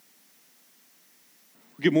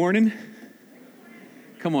Good morning.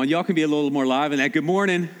 Come on, y'all can be a little more live in that. Good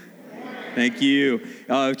morning. Thank you.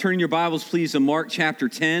 Turn your Bibles, please, to Mark chapter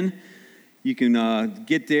 10. You can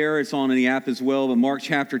get there. It's on the app as well. But Mark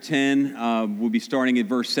chapter 10, we'll be starting at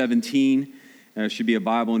verse 17. There should be a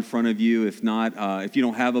Bible in front of you. If not, if you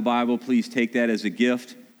don't have a Bible, please take that as a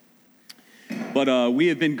gift. But we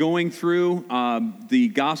have been going through the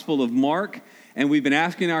Gospel of Mark, and we've been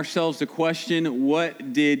asking ourselves the question,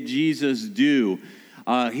 what did Jesus do?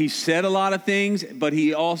 He said a lot of things, but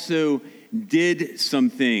he also did some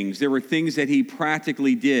things. There were things that he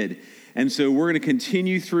practically did. And so we're going to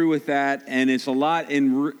continue through with that. And it's a lot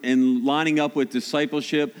in lining up with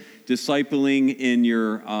discipleship, discipling in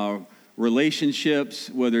your relationships,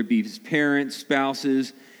 whether it be parents,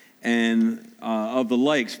 spouses, and of the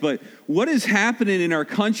likes. But what is happening in our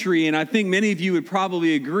country, and I think many of you would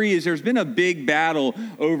probably agree, is there's been a big battle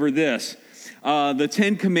over this. The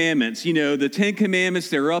Ten Commandments, the Ten Commandments,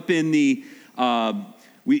 they're up in the,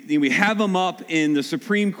 we have them up in the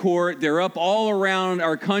Supreme Court. They're up all around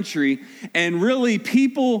our country. And really,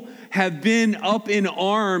 people have been up in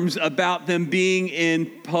arms about them being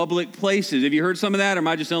in public places. Have you heard some of that, or am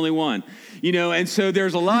I just the only one? And so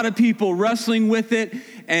there's a lot of people wrestling with it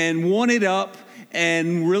and want it up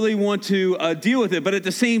and really want to deal with it. But at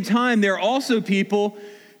the same time, there are also people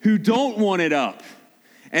who don't want it up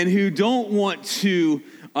and who don't want to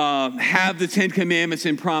have the Ten Commandments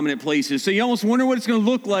in prominent places. So you almost wonder what it's going to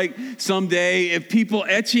look like someday if people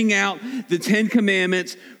etching out the Ten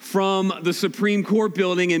Commandments from the Supreme Court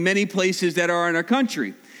building in many places that are in our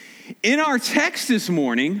country. In our text this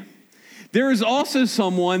morning, there is also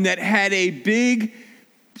someone that had a big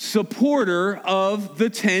supporter of the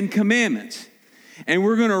Ten Commandments. And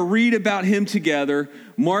we're going to read about him together,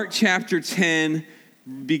 Mark chapter 10,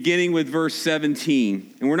 beginning with verse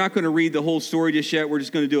 17. And we're not going to read the whole story just yet. We're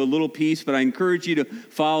just going to do a little piece, but I encourage you to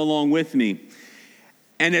follow along with me.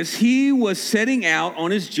 And as he was setting out on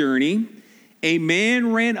his journey, a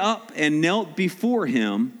man ran up and knelt before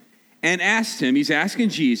him and asked him, he's asking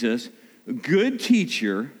Jesus, "Good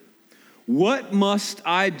teacher, what must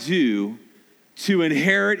I do to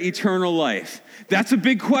inherit eternal life?" That's a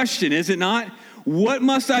big question, is it not? What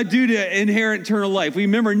must I do to inherit eternal life? We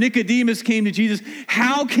remember Nicodemus came to Jesus.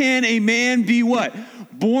 How can a man be what?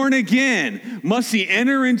 Born again. Must he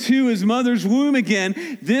enter into his mother's womb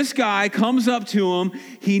again? This guy comes up to him.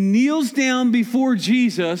 He kneels down before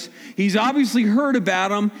Jesus. He's obviously heard about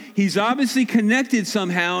him. He's obviously connected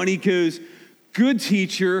somehow. And he goes, "Good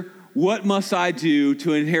teacher, what must I do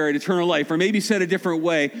to inherit eternal life?" Or maybe said a different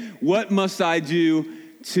way, what must I do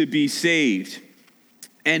to be saved?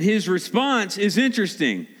 And his response is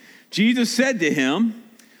interesting. Jesus said to him,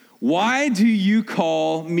 "Why do you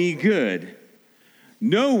call me good?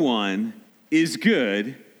 No one is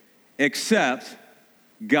good except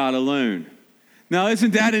God alone." Now,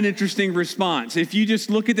 isn't that an interesting response? If you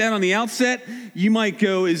just look at that on the outset, you might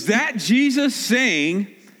go, is that Jesus saying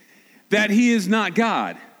that he is not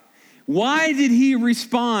God? Why did he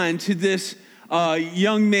respond to this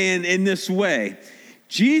young man in this way?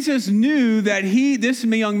 Jesus knew that this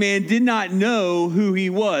young man did not know who he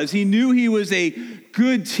was. He knew he was a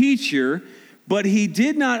good teacher, but he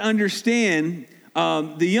did not understand,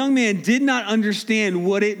 the young man did not understand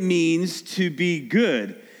what it means to be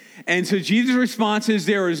good. And so Jesus' response is,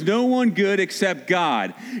 there is no one good except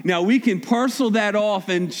God. Now we can parcel that off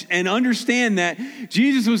and understand that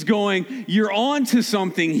Jesus was going, you're on to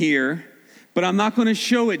something here, but I'm not going to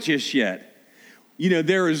show it just yet.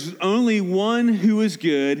 There is only one who is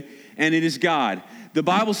good, and it is God. The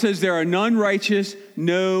Bible says there are none righteous,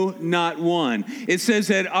 no, not one. It says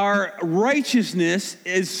that our righteousness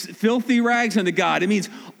is filthy rags unto God. It means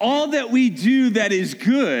all that we do that is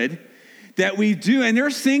good, that we do. And there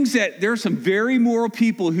are some very moral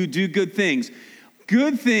people who do good things.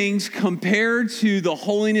 Good things compared to the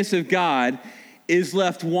holiness of God is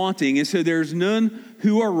left wanting. And so there's none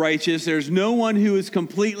who are righteous. There's no one who is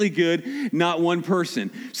completely good, not one person.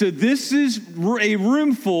 So this is a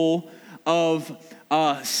room full of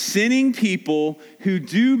sinning people who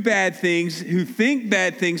do bad things, who think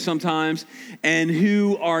bad things sometimes, and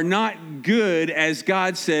who are not good as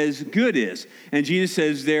God says good is. And Jesus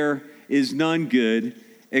says there is none good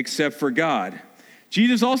except for God.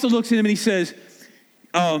 Jesus also looks at him and he says,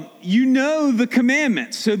 you know the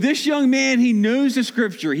commandments. So this young man, he knows the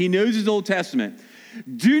scripture. He knows his Old Testament.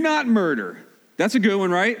 Do not murder. That's a good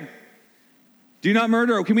one, right? Do not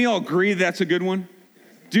murder. Or can we all agree that's a good one?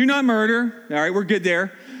 Do not murder. All right, we're good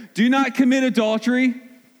there. Do not commit adultery.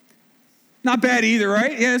 Not bad either,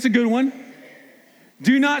 right? Yeah, that's a good one.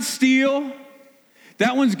 Do not steal.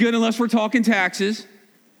 That one's good unless we're talking taxes.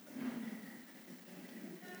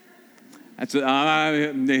 That's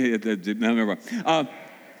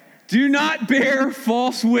do not bear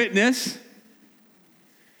false witness.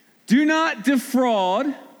 Do not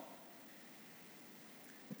defraud.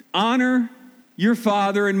 Honor your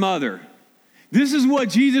father and mother. This is what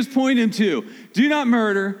Jesus pointed him to. Do not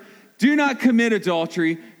murder. Do not commit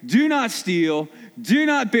adultery. Do not steal. Do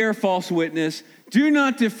not bear false witness. Do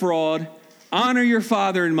not defraud. Honor your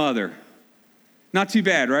father and mother. Not too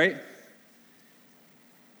bad, right?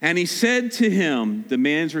 And he said to him, the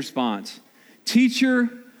man's response, Teacher,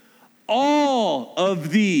 all of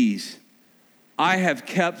these I have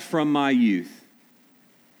kept from my youth.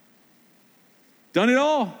 Done it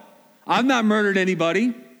all. I've not murdered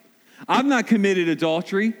anybody. I've not committed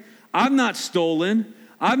adultery. I've not stolen.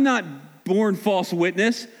 I've not borne false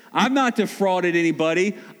witness. I've not defrauded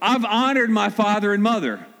anybody. I've honored my father and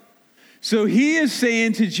mother. So he is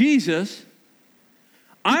saying to Jesus,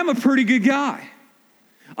 I'm a pretty good guy.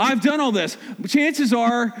 I've done all this. Chances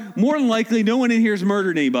are, more than likely, no one in here has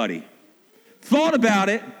murdered anybody. Thought about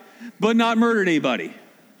it, but not murdered anybody.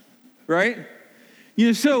 Right?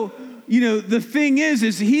 So the thing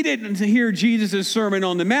is he didn't hear Jesus' Sermon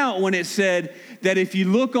on the Mount when it said that if you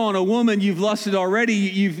look on a woman you've lusted already,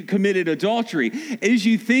 you've committed adultery. As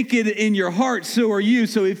you think it in your heart, so are you.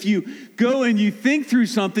 So if you go and you think through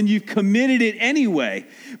something, you've committed it anyway.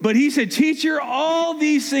 But he said, Teacher, all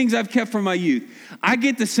these things I've kept from my youth. I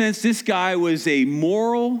get the sense this guy was a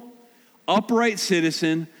moral, upright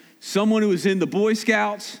citizen, someone who was in the Boy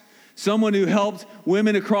Scouts, someone who helped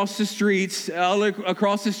women across the streets,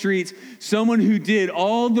 someone who did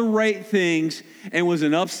all the right things and was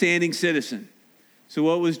an upstanding citizen. So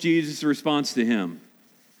what was Jesus' response to him?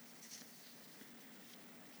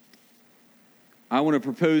 I want to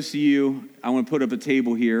propose to you, I want to put up a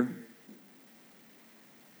table here.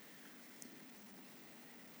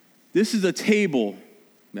 This is a table,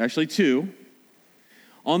 actually two.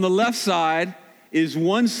 On the left side is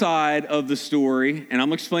one side of the story, and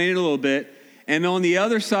I'm explaining it a little bit. And on the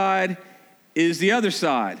other side is the other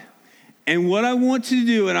side. And what I want to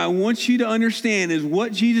do, and I want you to understand, is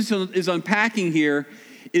what Jesus is unpacking here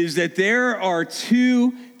is that there are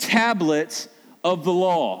two tablets of the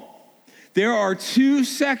law. There are two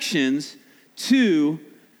sections to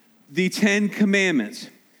the Ten Commandments.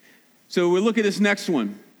 So we'll look at this next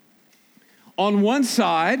one. On one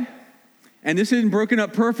side, and this isn't broken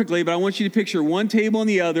up perfectly, but I want you to picture one table and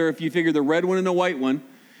the other, if you figure the red one and the white one.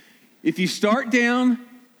 If you start down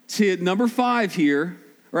to number 5 here,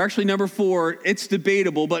 or actually number 4, it's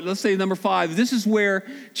debatable, but let's say number 5. This is where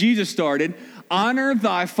Jesus started. Honor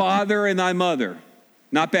thy father and thy mother.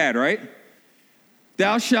 Not bad, right?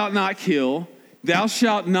 Thou shalt not kill. Thou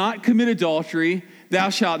shalt not commit adultery. Thou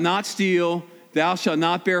shalt not steal. Thou shalt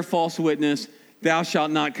not bear false witness. Thou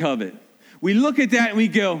shalt not covet. We look at that and we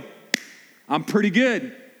go, I'm pretty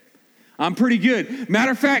good. I'm pretty good.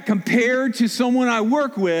 Matter of fact, compared to someone I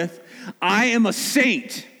work with, I am a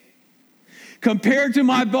saint. Compared to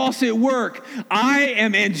my boss at work, I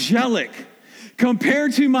am angelic.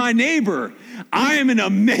 Compared to my neighbor, I am an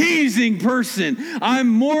amazing person. I'm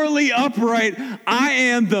morally upright. I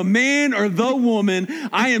am the man or the woman.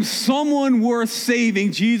 I am someone worth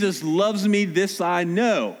saving. Jesus loves me, this I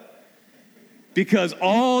know. Because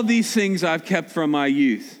all these things I've kept from my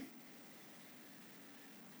youth.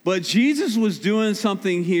 But Jesus was doing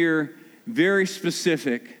something here very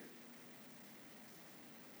specific.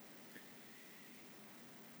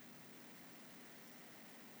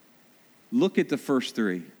 Look at the first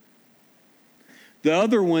 3. The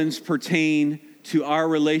other ones pertain to our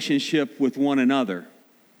relationship with one another.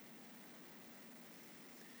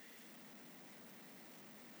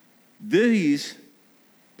 These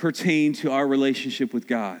pertain to our relationship with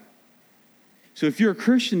God. So if you're a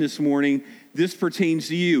Christian this morning, this pertains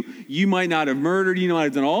to you. You might not have murdered, you might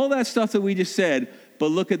have done all that stuff that we just said, but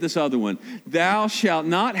look at this other one. Thou shalt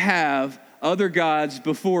not have other gods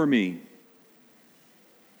before me.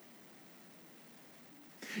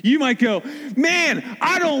 You might go, man,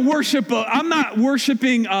 I'm not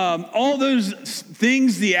worshiping all those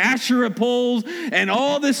things, the Asherah poles and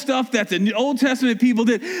all this stuff that the Old Testament people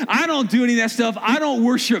did. I don't do any of that stuff. I don't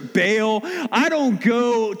worship Baal. I don't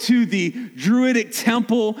go to the Druidic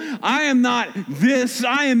temple. I am not this.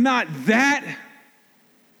 I am not that.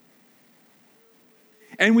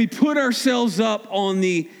 And we put ourselves up on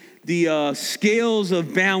the scales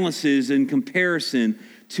of balances and comparison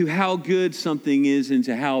to how good something is and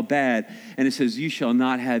to how bad. And it says, you shall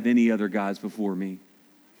not have any other gods before me.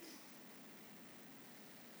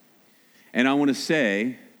 And I want to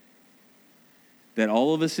say that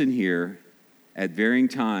all of us in here at varying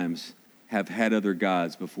times have had other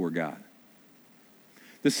gods before God.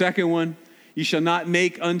 The second one, You shall not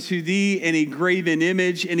make unto thee any graven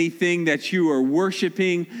image, anything that you are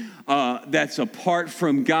worshiping that's apart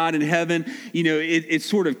from God in heaven. You know, it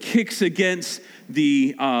sort of kicks against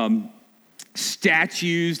the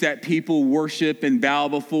statues that people worship and bow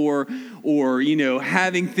before, or, you know,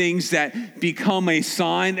 having things that become a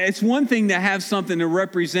sign. It's one thing to have something to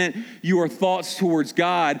represent your thoughts towards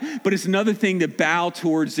God, but it's another thing to bow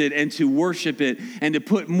towards it and to worship it and to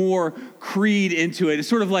put more creed into it. It's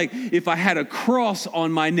sort of like if I had a cross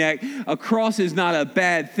on my neck. A cross is not a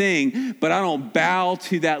bad thing, but I don't bow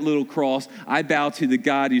to that little cross. I bow to the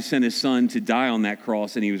God who sent his son to die on that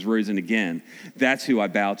cross, and he was risen again. That's who I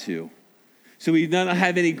bow to. So we do not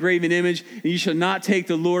have any graven image, and you shall not take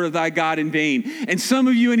the Lord of thy God in vain. And some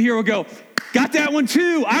of you in here will go, got that one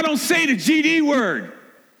too. I don't say the GD word.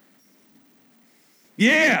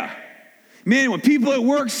 Yeah. Man, when people at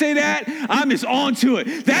work say that, I'm just on to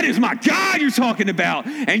it. That is my God you're talking about.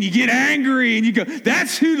 And you get angry and you go,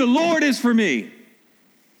 that's who the Lord is for me.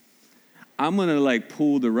 I'm going to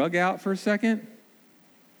pull the rug out for a second.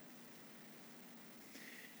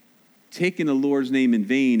 Taking the Lord's name in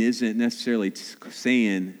vain isn't necessarily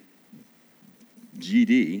saying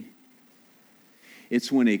GD.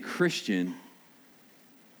 It's when a Christian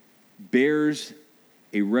bears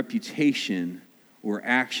a reputation or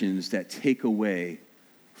actions that take away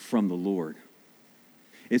from the Lord.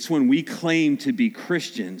 It's when we claim to be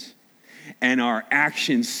Christians and our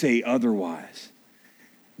actions say otherwise.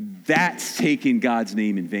 That's taking God's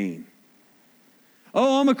name in vain.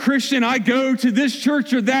 Oh, I'm a Christian. I go to this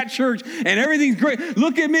church or that church and everything's great.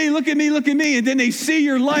 Look at me, look at me, look at me. And then they see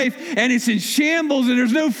your life and it's in shambles and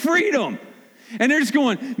there's no freedom. And they're just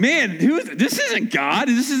going, man, this isn't God.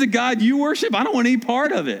 This is the God you worship. I don't want any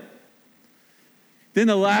part of it. Then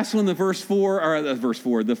the last one,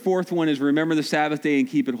 the fourth one is remember the Sabbath day and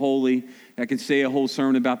keep it holy. I could say a whole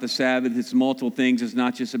sermon about the Sabbath. It's multiple things. It's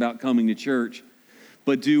not just about coming to church.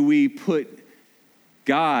 But do we put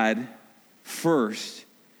God first?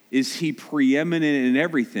 Is he preeminent in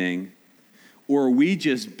everything? Or are we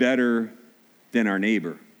just better than our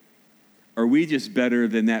neighbor? Are we just better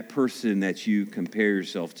than that person that you compare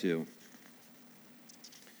yourself to?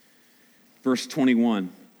 Verse 21.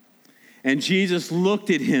 And Jesus looked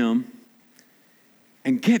at him,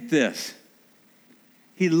 and get this,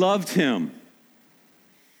 he loved him.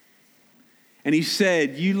 And he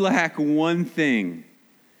said, you lack one thing.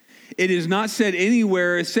 It is not said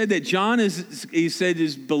anywhere. It said that John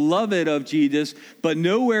is beloved of Jesus, but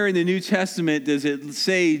nowhere in the New Testament does it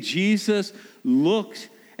say Jesus looked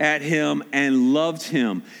at him and loved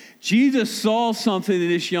him. Jesus saw something in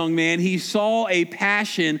this young man. He saw a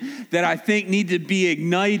passion that I think needed to be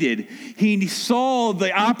ignited. He saw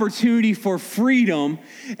the opportunity for freedom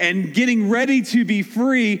and getting ready to be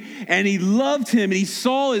free, and he loved him, and he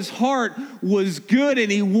saw his heart was good,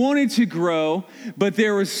 and he wanted to grow, but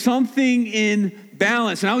there was something in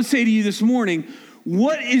balance. And I would say to you this morning,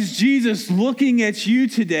 what is Jesus looking at you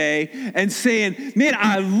today and saying, man,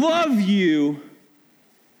 I love you,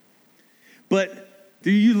 but do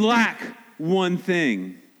you lack one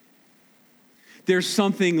thing? There's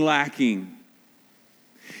something lacking.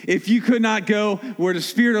 If you could not go where the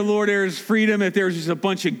Spirit of the Lord there is freedom, if there's just a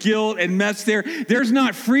bunch of guilt and mess there, there's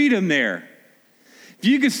not freedom there. If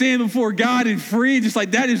you could stand before God and free, just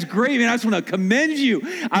like that is great, man. I just want to commend you.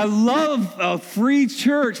 I love a free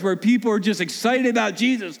church where people are just excited about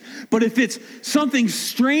Jesus. But if it's something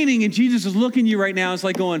straining and Jesus is looking at you right now, it's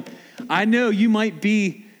like going, I know you might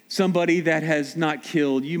be somebody that has not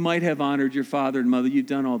killed. You might have honored your father and mother. You've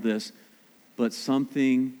done all this, but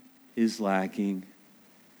something is lacking.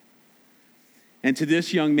 And to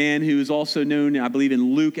this young man who is also known, I believe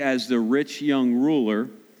in Luke, as the rich young ruler,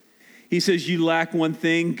 he says, you lack one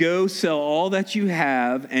thing. Go sell all that you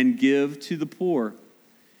have and give to the poor,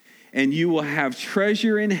 and you will have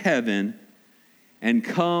treasure in heaven, and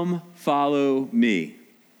come follow me.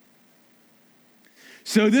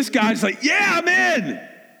 So this guy's like, yeah, I'm in.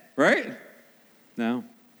 Right? No,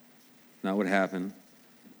 not what happened.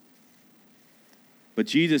 But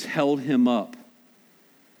Jesus held him up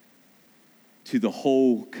to the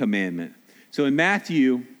whole commandment. So in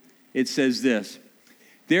Matthew, it says this,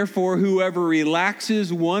 therefore, whoever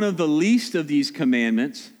relaxes one of the least of these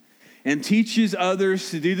commandments and teaches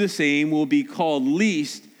others to do the same will be called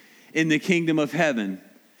least in the kingdom of heaven.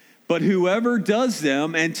 But whoever does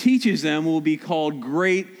them and teaches them will be called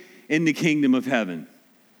great in the kingdom of heaven.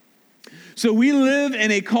 So we live in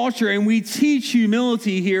a culture and we teach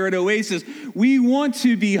humility here at Oasis. We want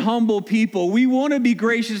to be humble people. We want to be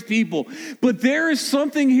gracious people. But there is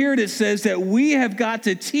something here that says that we have got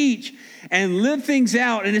to teach and live things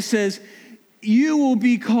out. And it says, you will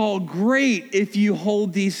be called great if you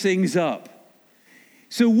hold these things up.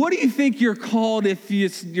 So what do you think you're called if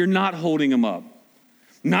you're not holding them up?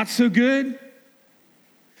 Not so good?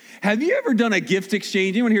 Have you ever done a gift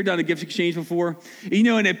exchange? Anyone here done a gift exchange before? You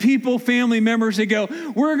know, and the people, family members, they go,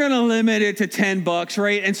 we're going to limit it to $10,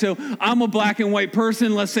 right? And so I'm a black and white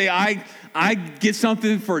person. Let's say I get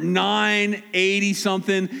something for $9.80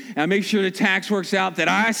 something, and I make sure the tax works out, that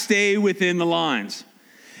I stay within the lines.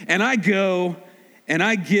 And I go and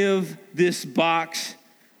I give this box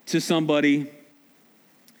to somebody,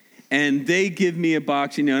 and they give me a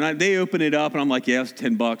box, you know, and they open it up, and I'm like, yeah, it's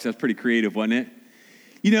 $10. That's pretty creative, wasn't it?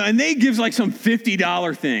 You know, and they give like some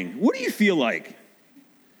 $50 thing. What do you feel like?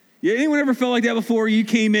 Yeah, anyone ever felt like that before? You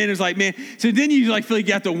came in, it's like, man. So then you like feel like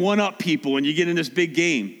you have to one-up people and you get in this big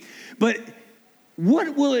game. But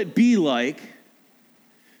what will it be like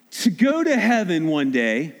to go to heaven one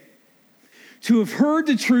day, to have heard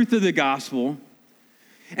the truth of the gospel,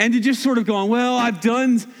 and to just sort of go, well, I've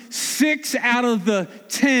done 6 out of the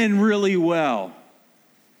 10 really well.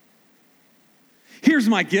 Here's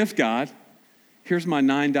my gift, God. Here's my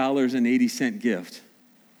 $9.80 gift.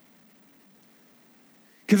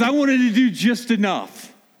 Because I wanted to do just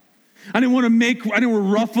enough. I didn't want to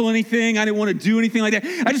ruffle anything. I didn't want to do anything like that.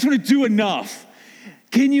 I just want to do enough.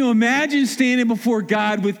 Can you imagine standing before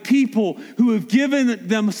God with people who have given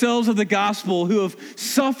themselves of the gospel, who have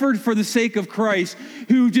suffered for the sake of Christ,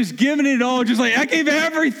 who've just given it all, just like, I gave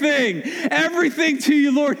everything to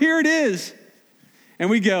you, Lord, here it is. And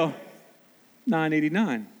we go,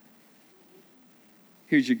 $9.89.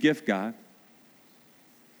 Here's your gift, God.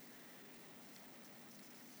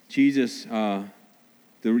 Jesus, the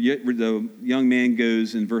young man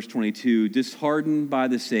goes in verse 22, disheartened by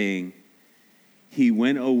the saying, he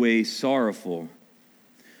went away sorrowful,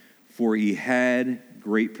 for he had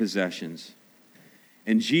great possessions.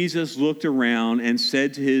 And Jesus looked around and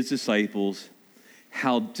said to his disciples,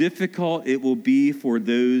 how difficult it will be for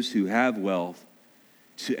those who have wealth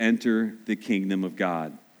to enter the kingdom of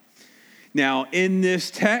God. Now, in this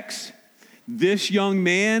text, this young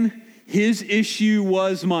man, his issue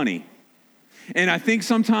was money. And I think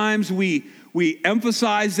sometimes we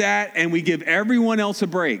emphasize that and we give everyone else a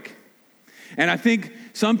break. And I think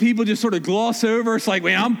some people just sort of gloss over. It's like,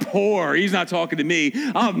 man, I'm poor. He's not talking to me.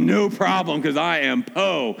 I have no problem because I am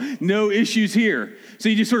po. No issues here. So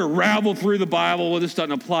you just sort of rabble through the Bible. Well, this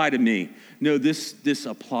doesn't apply to me. No, this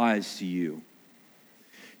applies to you.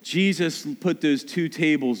 Jesus put those 2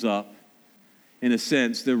 tables up, in a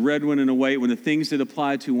sense, the red one and the white one, the things that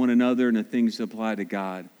apply to one another and the things that apply to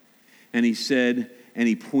God. And he said, and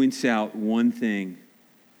he points out one thing,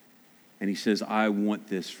 and he says, I want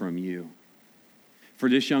this from you. For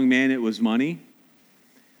this young man, it was money.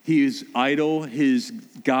 His idol, his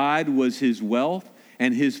God was his wealth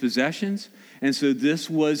and his possessions. And so this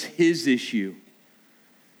was his issue.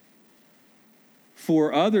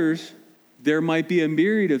 For others, there might be a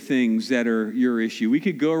myriad of things that are your issue. We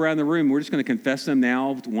could go around the room. We're just going to confess them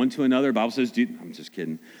now, one to another. The Bible says, I'm just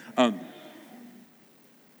kidding. But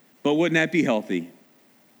wouldn't that be healthy?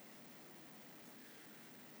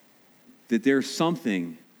 That there's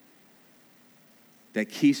something that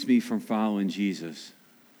keeps me from following Jesus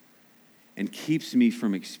and keeps me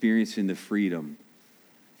from experiencing the freedom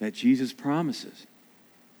that Jesus promises.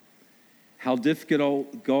 How difficult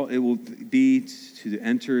it will be to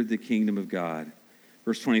enter the kingdom of God.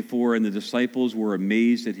 Verse 24, and the disciples were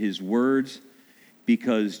amazed at his words,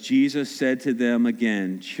 because Jesus said to them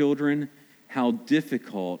again, children, how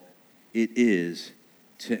difficult it is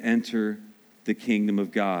to enter the kingdom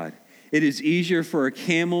of God. It is easier for a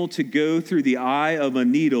camel to go through the eye of a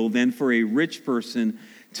needle than for a rich person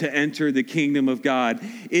to enter the kingdom of God.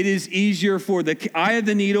 It is easier for the eye of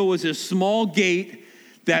the needle was a small gate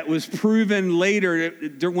that was proven later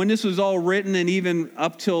when this was all written, and even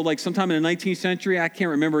up till like sometime in the 19th century. I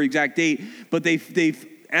can't remember the exact date, but they've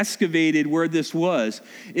excavated where this was.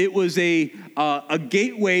 It was a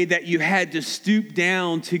gateway that you had to stoop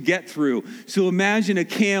down to get through. So imagine a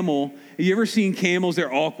camel. Have you ever seen camels?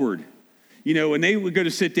 They're awkward. You know, when they would go to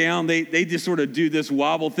sit down, they just sort of do this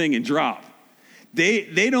wobble thing and drop.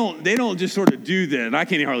 They don't just sort of do that. I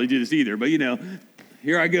can't hardly do this either, but you know,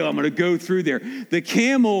 here I go. I'm going to go through there. The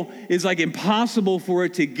camel is like impossible for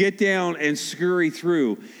it to get down and scurry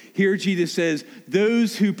through. Here Jesus says,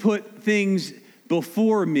 those who put things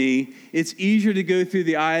before me, it's easier to go through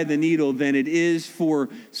the eye of the needle than it is for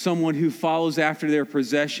someone who follows after their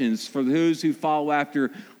possessions, for those who follow after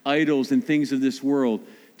idols and things of this world,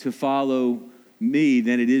 to follow me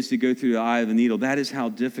than it is to go through the eye of the needle. That is how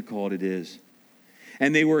difficult it is.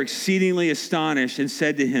 And they were exceedingly astonished and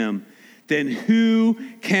said to him, then who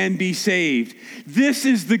can be saved? This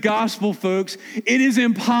is the gospel, folks. It is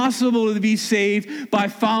impossible to be saved by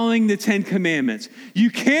following the 10 commandments. You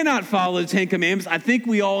cannot follow the 10 commandments. I think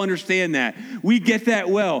we all understand that. We get that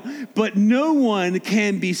well. But no one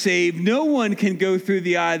can be saved. No one can go through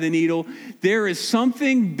the eye of the needle. There is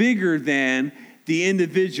something bigger than the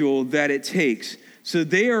individual that it takes. So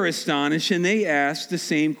they are astonished and they ask the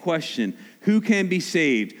same question. Who can be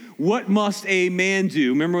saved? What must a man do?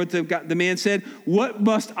 Remember what the man said? What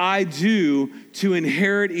must I do to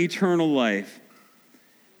inherit eternal life?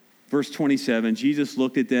 Verse 27, Jesus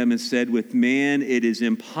looked at them and said, with man it is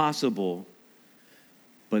impossible,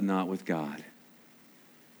 but not with God.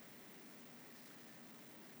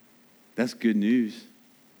 That's good news.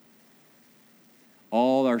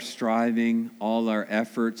 All our striving, all our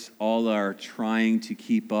efforts, all our trying to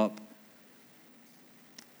keep up,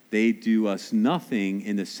 they do us nothing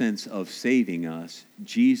in the sense of saving us.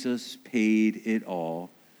 Jesus paid it all.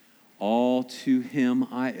 All to him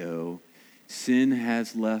I owe. Sin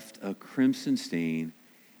has left a crimson stain.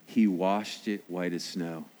 He washed it white as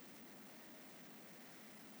snow.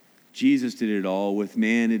 Jesus did it all. With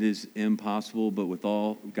man it is impossible, but with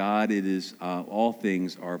God it is all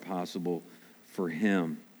things are possible for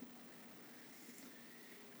him.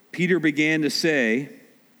 Peter began to say,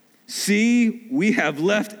 see, we have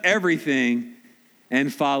left everything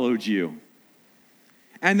and followed you.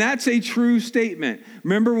 And that's a true statement.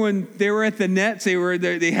 Remember when they were at the nets,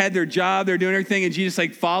 they had their job, they're doing everything, and Jesus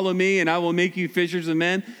like, follow me and I will make you fishers of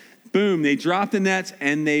men. Boom, they dropped the nets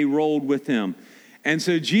and they rolled with him. And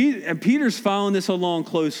so Peter's following this along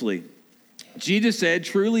closely. Jesus said,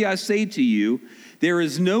 truly I say to you, there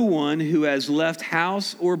is no one who has left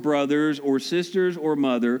house or brothers or sisters or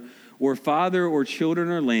mother or father or children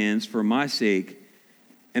or lands for my sake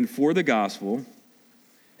and for the gospel,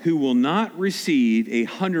 who will not receive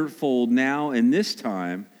 100-fold now in this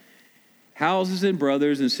time, houses and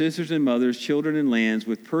brothers and sisters and mothers, children and lands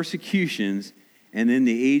with persecutions, and in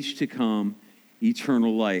the age to come,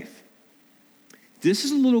 eternal life. This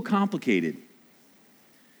is a little complicated.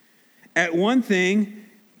 At one thing,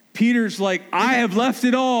 Peter's like, I have left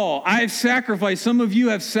it all. I have sacrificed. Some of you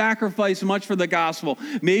have sacrificed much for the gospel.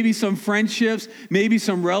 Maybe some friendships, maybe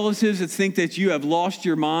some relatives that think that you have lost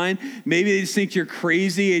your mind. Maybe they just think you're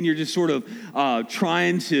crazy and you're just sort of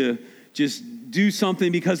trying to just do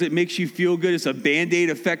something because it makes you feel good. It's a Band-Aid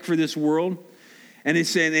effect for this world. And it's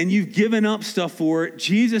saying, and you've given up stuff for it.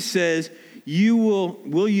 Jesus says,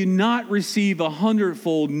 will you not receive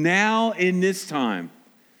 100-fold now in this time?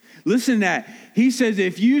 Listen to that. He says,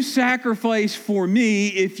 if you sacrifice for me,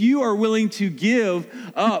 if you are willing to give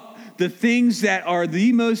up the things that are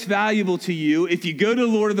the most valuable to you, if you go to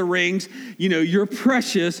Lord of the Rings, you're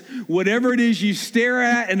precious, whatever it is you stare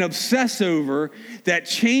at and obsess over that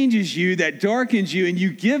changes you, that darkens you, and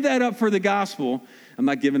you give that up for the gospel. I'm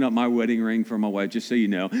not giving up my wedding ring for my wife, just so you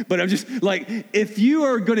know. But I'm just like, if you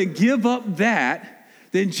are going to give up that,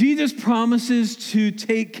 then Jesus promises to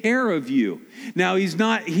take care of you. Now, he's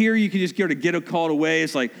not here. You can just get a call away.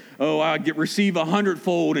 It's like, oh, I'll receive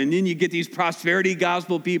 100-fold. And then you get these prosperity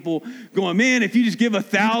gospel people going, man, if you just give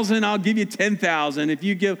 1,000, I'll give you 10,000. If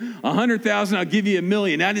you give 100,000, I'll give you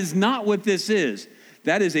 1,000,000. That is not what this is.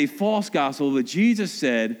 That is a false gospel. But Jesus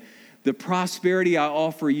said, the prosperity I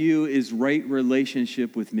offer you is right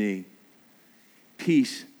relationship with me,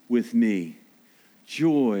 peace with me,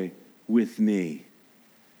 joy with me,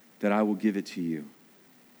 that I will give it to you.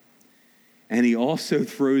 And he also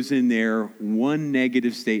throws in there one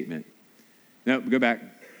negative statement. No, go back.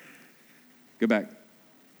 Go back.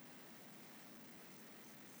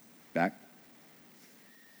 Back.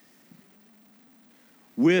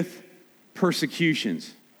 With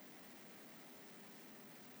persecutions.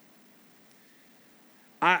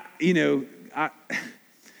 I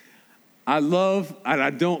love and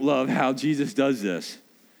I don't love how Jesus does this.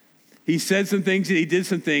 He said some things and he did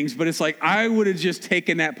some things, but it's like, I would have just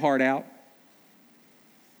taken that part out.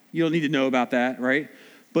 You don't need to know about that, right?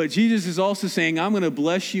 But Jesus is also saying, I'm going to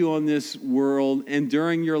bless you on this world and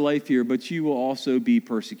during your life here, but you will also be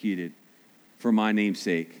persecuted for my name's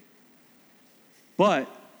sake. But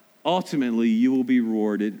ultimately, you will be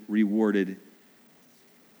rewarded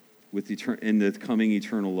with in the coming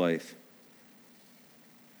eternal life.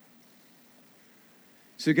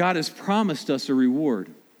 So God has promised us a reward.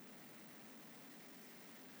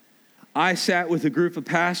 I sat with a group of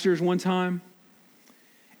pastors one time,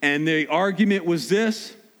 and the argument was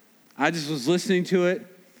this. I just was listening to it.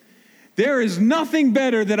 There is nothing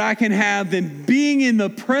better that I can have than being in the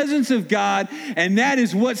presence of God, and that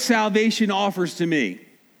is what salvation offers to me.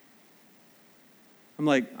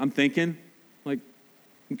 I'm thinking,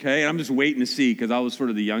 Okay, and I'm just waiting to see because I was sort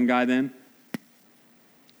of the young guy then.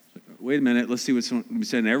 Wait a minute, let's see what someone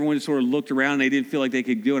said. And everyone just sort of looked around and they didn't feel like they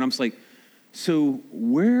could do it. And I'm just like, so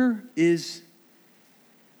where is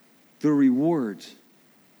the rewards?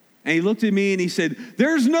 And he looked at me and he said,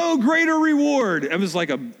 there's no greater reward. It was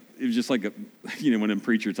just like a, when a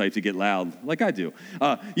preacher types to get loud, like I do.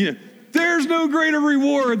 There's no greater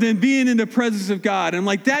reward than being in the presence of God. And I'm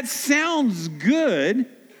like, that sounds good.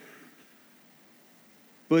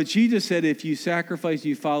 But Jesus said, if you sacrifice,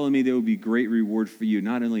 you follow me, there will be great reward for you,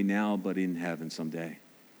 not only now, but in heaven someday.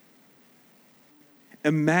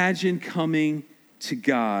 Imagine coming to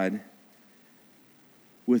God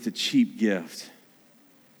with a cheap gift.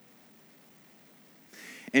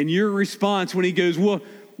 And your response when he goes, well,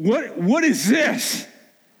 what is this?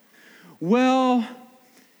 Well,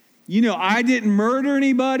 I didn't murder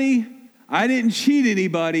anybody. I didn't cheat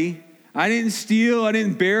anybody. I didn't steal. I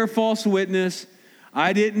didn't bear false witness.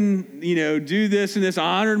 I didn't, do this and this.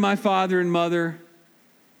 I honored my father and mother.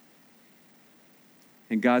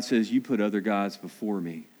 And God says, you put other gods before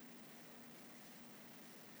me.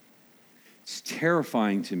 It's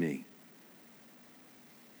terrifying to me.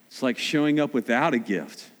 It's like showing up without a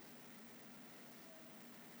gift.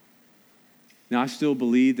 Now, I still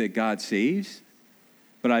believe that God saves,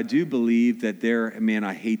 but I do believe that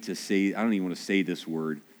I hate to say, I don't even want to say this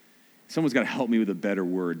word. Someone's got to help me with a better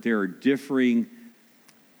word. There are differing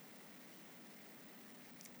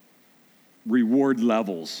reward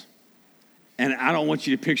levels. And I don't want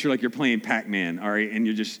you to picture like you're playing Pac-Man, all right, and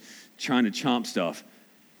you're just trying to chomp stuff.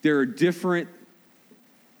 There are different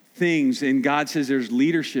things, and God says there's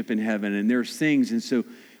leadership in heaven, and there's things. And so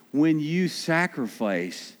when you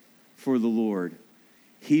sacrifice for the Lord,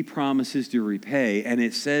 he promises to repay. And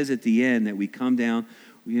it says at the end that we come down,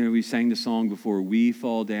 we sang the song before, we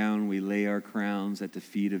fall down, we lay our crowns at the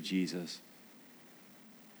feet of Jesus.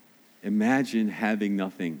 Imagine having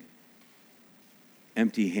nothing,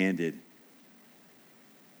 empty-handed,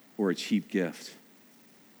 or a cheap gift.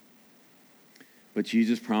 But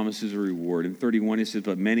Jesus promises a reward. In 31, he says,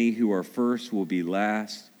 but many who are first will be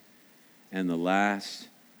last, and the last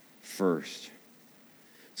first.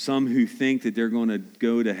 Some who think that they're going to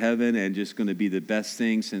go to heaven and just going to be the best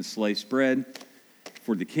thing since sliced bread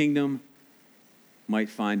for the kingdom might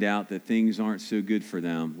find out that things aren't so good for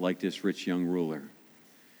them, like this rich young ruler.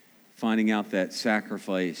 Finding out that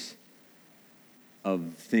sacrifice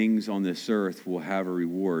of things on this earth will have a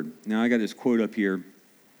reward. Now, I got this quote up here.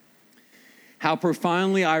 How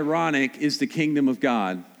profoundly ironic is the kingdom of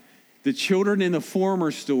God. The children in the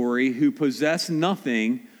former story who possess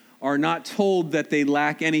nothing are not told that they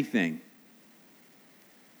lack anything,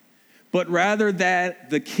 but rather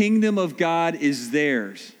that the kingdom of God is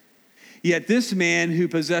theirs. Yet this man who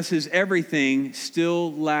possesses everything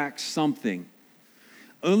still lacks something.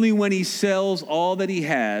 Only when he sells all that he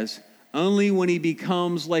has, only when he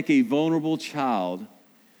becomes like a vulnerable child,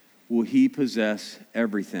 will he possess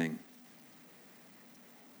everything.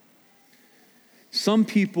 Some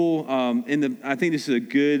people, I think this is a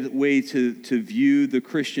good way to view the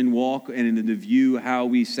Christian walk and to view how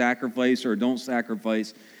we sacrifice or don't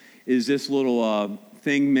sacrifice, is this little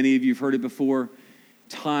thing, many of you have heard it before,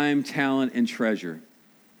 time, talent, and treasure.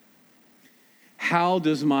 How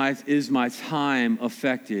is my time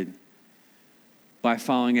affected by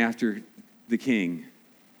following after the King?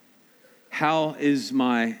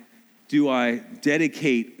 Do I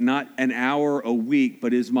dedicate not an hour a week,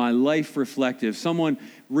 but is my life reflective? Someone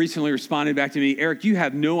recently responded back to me, Eric, you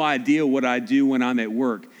have no idea what I do when I'm at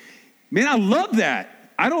work. Man, I love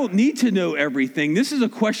that. I don't need to know everything. This is a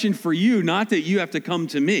question for you, not that you have to come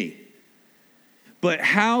to me. But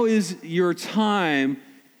how is your time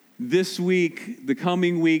this week, the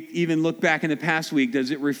coming week, even look back in the past week,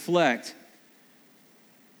 does it reflect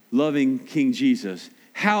loving King Jesus?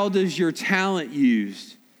 How does your talent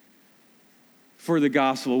used for the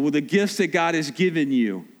gospel? With the gifts that God has given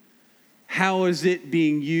you, how is it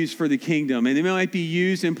being used for the kingdom? And it might be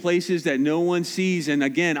used in places that no one sees. And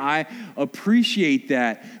again, I appreciate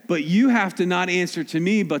that. But you have to not answer to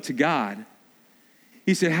me, but to God.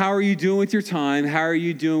 He said, how are you doing with your time? How are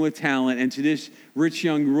you doing with talent? And to this rich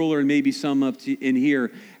young ruler, and maybe some up in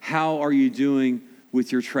here, how are you doing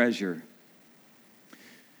with your treasure?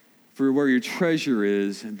 For where your treasure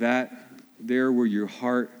is, there will your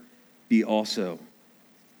heart be also.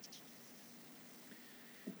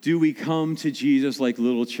 Do we come to Jesus like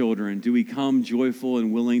little children? Do we come joyful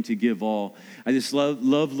and willing to give all? I just love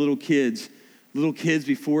little kids. Little kids,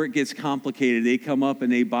 before it gets complicated, they come up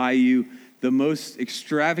and they buy you the most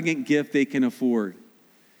extravagant gift they can afford.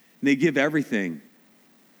 And they give everything.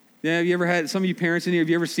 Yeah, have you ever had, some of you parents in here, have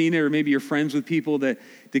you ever seen it, or maybe you're friends with people that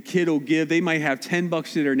the kid will give, they might have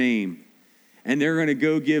 $10 to their name, and they're going to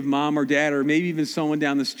go give mom or dad or maybe even someone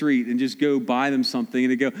down the street and just go buy them something,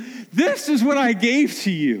 and they go, this is what I gave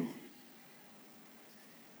to you.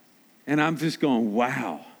 And I'm just going,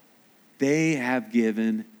 wow, they have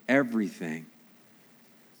given everything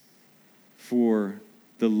for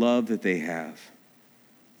the love that they have.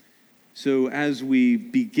 So as we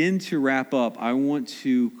begin to wrap up, I want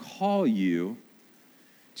to call you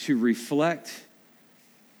to reflect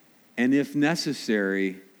and, if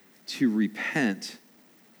necessary, to repent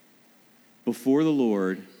before the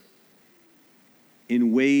Lord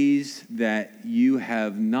in ways that you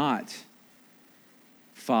have not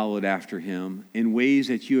followed after him, in ways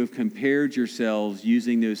that you have compared yourselves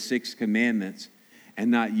using those 6 commandments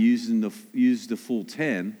and not used the full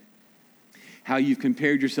 10, how you've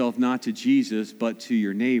compared yourself not to Jesus but to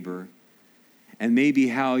your neighbor, and maybe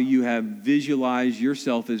how you have visualized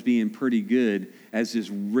yourself as being pretty good as this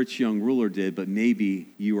rich young ruler did, but maybe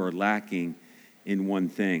you are lacking in one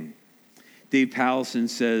thing. Dave Powelson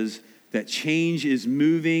says that change is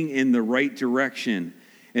moving in the right direction.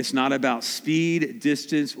 It's not about speed,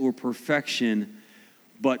 distance, or perfection,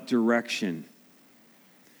 but direction.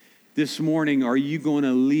 This morning, are you going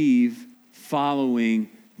to leave following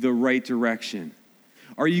the right direction?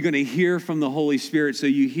 Are you going to hear from the Holy Spirit so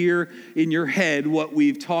you hear in your head what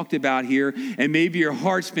we've talked about here, and maybe your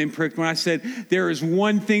heart's been pricked when I said there is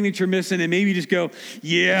one thing that you're missing, and maybe you just go,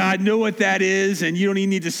 yeah, I know what that is, and you don't even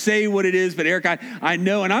need to say what it is, but Eric, I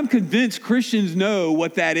know, and I'm convinced Christians know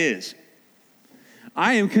what that is.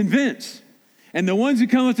 I am convinced. And the ones who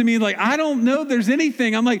come up to me like, I don't know if there's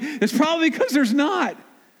anything, I'm like, it's probably because there's not.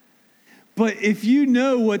 But if you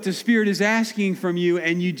know what the Spirit is asking from you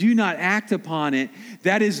and you do not act upon it,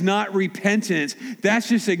 that is not repentance. That's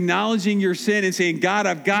just acknowledging your sin and saying, God,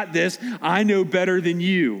 I've got this. I know better than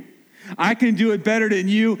you. I can do it better than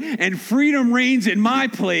you, and freedom reigns in my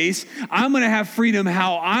place. I'm going to have freedom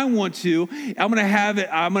how I want to. I'm going to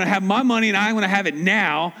have my money, and I'm going to have it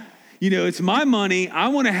now. You know, it's my money. I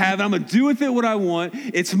want to have it. I'm going to do with it what I want.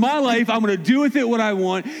 It's my life. I'm going to do with it what I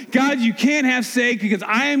want. God, you can't have say because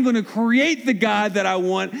I am going to create the God that I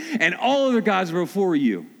want, and all other gods are before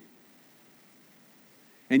you.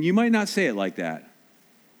 And you might not say it like that.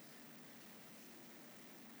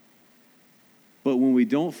 But when we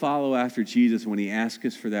don't follow after Jesus, when he asks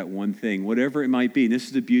us for that one thing, whatever it might be, and this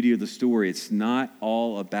is the beauty of the story, it's not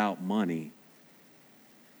all about money.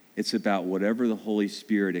 It's about whatever the Holy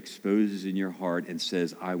Spirit exposes in your heart and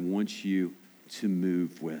says, I want you to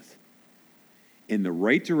move with. In the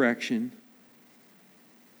right direction,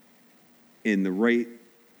 in the right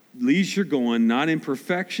leads you're going, not in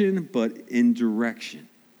perfection, but in direction.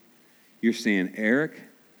 You're saying, Eric,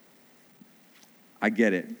 I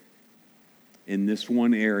get it. In this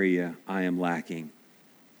one area, I am lacking.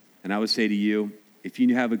 And I would say to you, if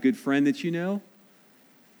you have a good friend that you know,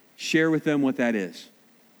 share with them what that is.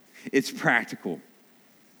 It's practical.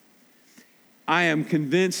 I am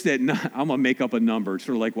convinced that, I'm going to make up a number. It's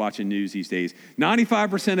sort of like watching news these days.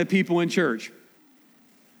 95% of people in church,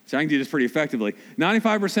 so I can do this pretty effectively,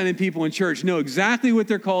 95% of people in church know exactly what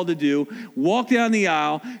they're called to do, walk down the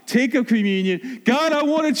aisle, take a communion. God, I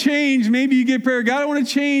want to change. Maybe you get prayer. God, I want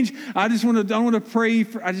to change. I want to pray.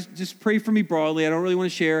 Just pray for me broadly. I don't really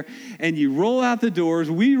want to share. And you roll out the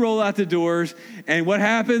doors. We roll out the doors. And what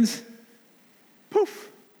happens? Poof.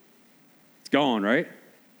 Gone, right?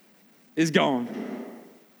 It's gone.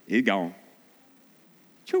 It's gone.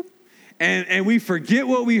 Choo. And we forget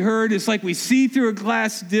what we heard. It's like we see through a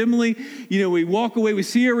glass dimly. You know, we walk away, we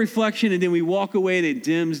see a reflection, and then we walk away and it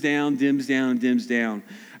dims down, dims down, dims down.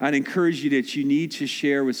 I'd encourage you that you need to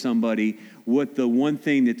share with somebody what the one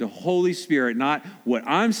thing that the Holy Spirit, not what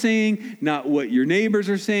I'm saying, not what your neighbors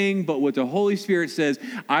are saying, but what the Holy Spirit says,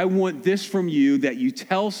 I want this from you, that you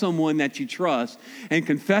tell someone that you trust and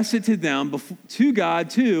confess it to them, to God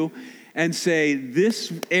too, and say,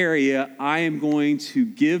 this area I am going to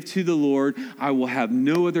give to the Lord. I will have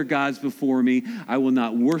no other gods before me. I will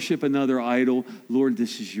not worship another idol. Lord,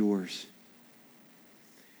 this is yours.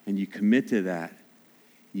 And you commit to that.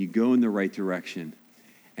 You go in the right direction.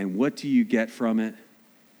 And what do you get from it?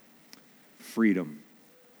 Freedom.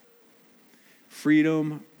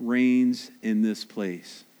 Freedom reigns in this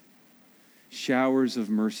place. Showers of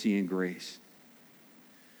mercy and grace.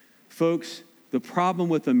 Folks, the problem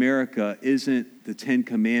with America isn't the 10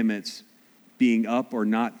 Commandments being up or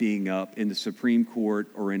not being up in the Supreme Court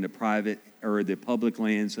or in the private or the public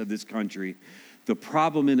lands of this country. The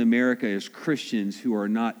problem in America is Christians who are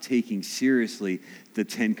not taking seriously the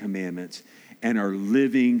 10 Commandments and are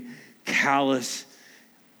living callous,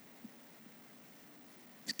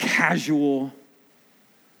 casual,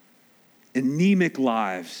 anemic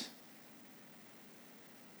lives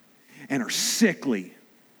and are sickly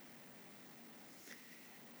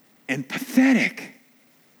and pathetic.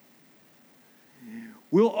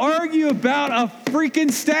 We'll argue about a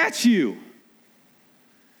freaking statue,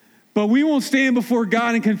 but we won't stand before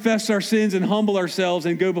God and confess our sins and humble ourselves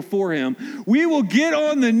and go before him. We will get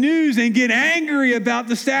on the news and get angry about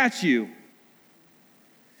the statue.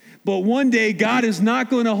 But one day, God is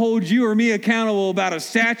not going to hold you or me accountable about a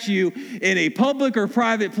statue in a public or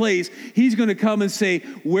private place. He's going to come and say,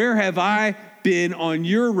 where have I been on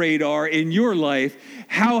your radar in your life?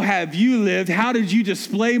 How have you lived? How did you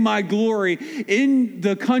display my glory in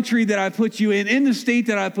the country that I put you in the state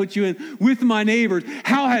that I put you in, with my neighbors?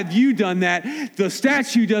 How have you done that? The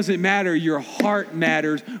statue doesn't matter. Your heart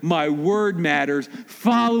matters. My word matters.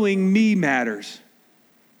 Following me matters.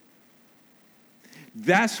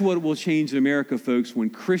 That's what will change America, folks, when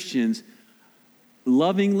Christians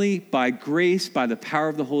lovingly, by grace, by the power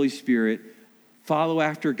of the Holy Spirit, follow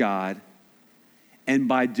after God, and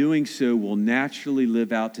by doing so will naturally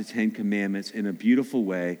live out the 10 Commandments in a beautiful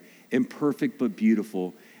way, imperfect but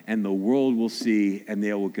beautiful, and the world will see and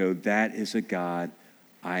they will go, that is a God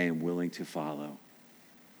I am willing to follow.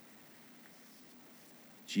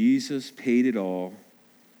 Jesus paid it all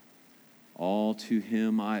to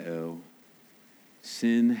him I owe.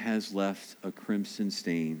 Sin has left a crimson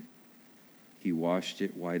stain. He washed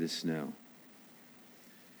it white as snow.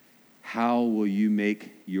 How will you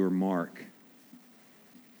make your mark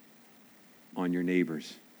on your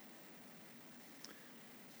neighbors?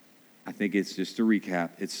 I think it's just a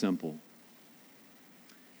recap. It's simple.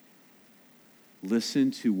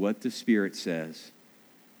 Listen to what the Spirit says.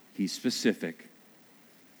 He's specific.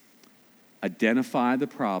 Identify the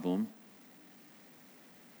problem.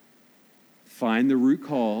 Find the root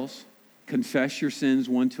cause, confess your sins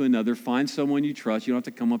one to another, find someone you trust. You don't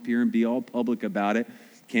have to come up here and be all public about it.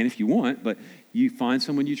 You can if you want, but you find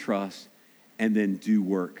someone you trust, and then do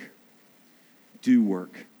work. Do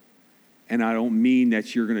work. And I don't mean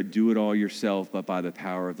that you're going to do it all yourself, but by the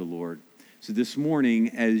power of the Lord. So this morning,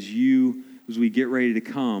 as we get ready to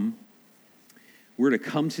come, we're to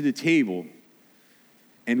come to the table.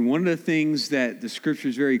 And one of the things that the scripture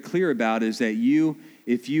is very clear about is that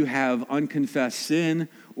if you have unconfessed sin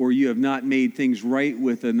or you have not made things right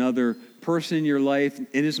with another person in your life,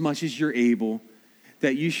 in as much as you're able,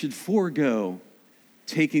 that you should forego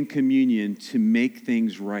taking communion to make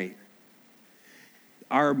things right.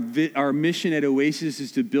 Our mission at Oasis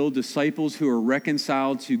is to build disciples who are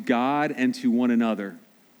reconciled to God and to one another.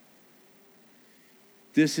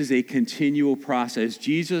 This is a continual process.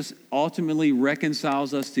 Jesus ultimately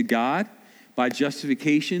reconciles us to God by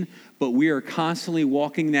justification, but we are constantly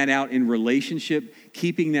walking that out in relationship,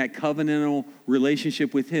 keeping that covenantal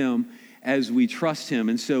relationship with him as we trust him.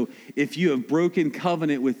 And so if you have broken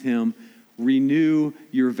covenant with him, renew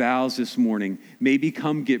your vows this morning. Maybe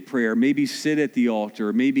come get prayer. Maybe sit at the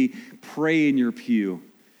altar. Maybe pray in your pew.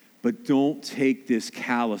 But don't take this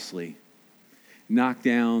callously. Knock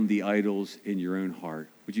down the idols in your own heart.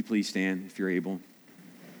 Would you please stand if you're able?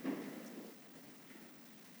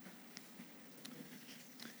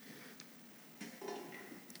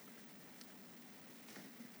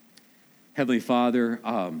 Heavenly Father,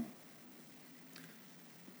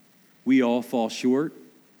 we all fall short.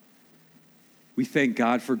 We thank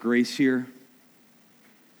God for grace here.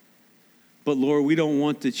 But Lord, we don't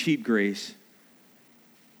want the cheap grace.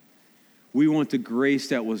 We want the grace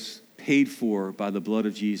that was paid for by the blood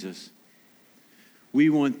of Jesus. We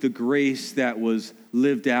want the grace that was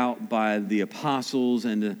lived out by the apostles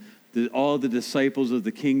and all the disciples of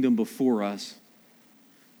the kingdom before us.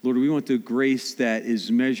 Lord, we want the grace that is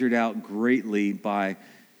measured out greatly by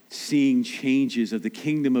seeing changes of the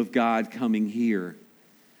kingdom of God coming here,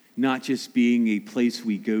 not just being a place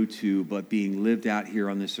we go to, but being lived out here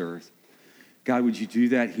on this earth. God, would you do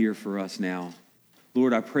that here for us now?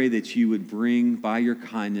 Lord, I pray that you would bring, by your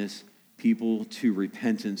kindness, people to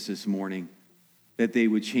repentance this morning, that they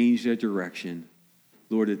would change their direction.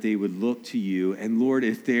 Lord, that they would look to you. And Lord,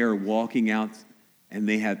 if they are walking out and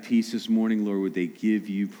they have peace this morning, Lord, would they give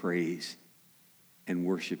you praise and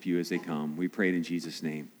worship you as they come? We pray it in Jesus'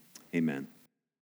 name. Amen.